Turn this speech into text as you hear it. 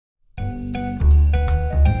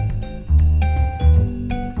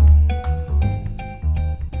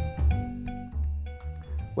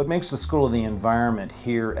What makes the School of the Environment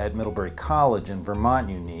here at Middlebury College in Vermont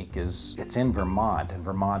unique is it's in Vermont, and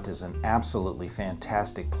Vermont is an absolutely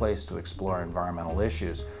fantastic place to explore environmental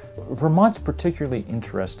issues. Vermont's particularly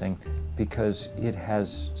interesting because it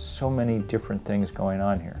has so many different things going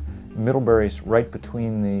on here. Middlebury's right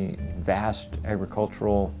between the vast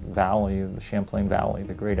agricultural valley of the Champlain Valley,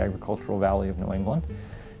 the great agricultural valley of New England.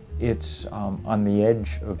 It's on the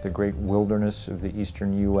edge of the great wilderness of the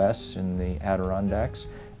eastern U.S. in the Adirondacks,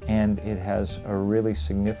 and it has a really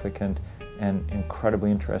significant and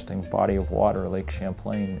incredibly interesting body of water, Lake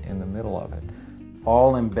Champlain, in the middle of it.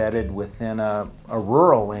 All embedded within a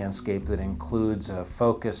rural landscape that includes a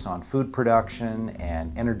focus on food production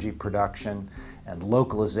and energy production and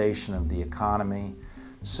localization of the economy.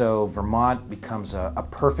 So Vermont becomes a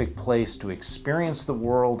perfect place to experience the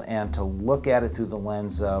world and to look at it through the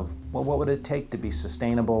lens of, well, what would it take to be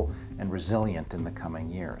sustainable and resilient in the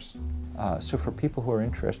coming years? So for people who are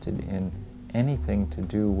interested in anything to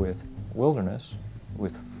do with wilderness,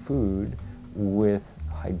 with food, with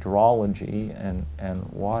hydrology and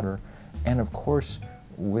water, and of course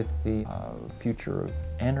with the future of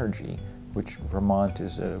energy, which Vermont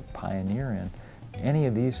is a pioneer in, any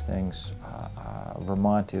of these things,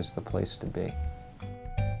 Vermont is the place to be.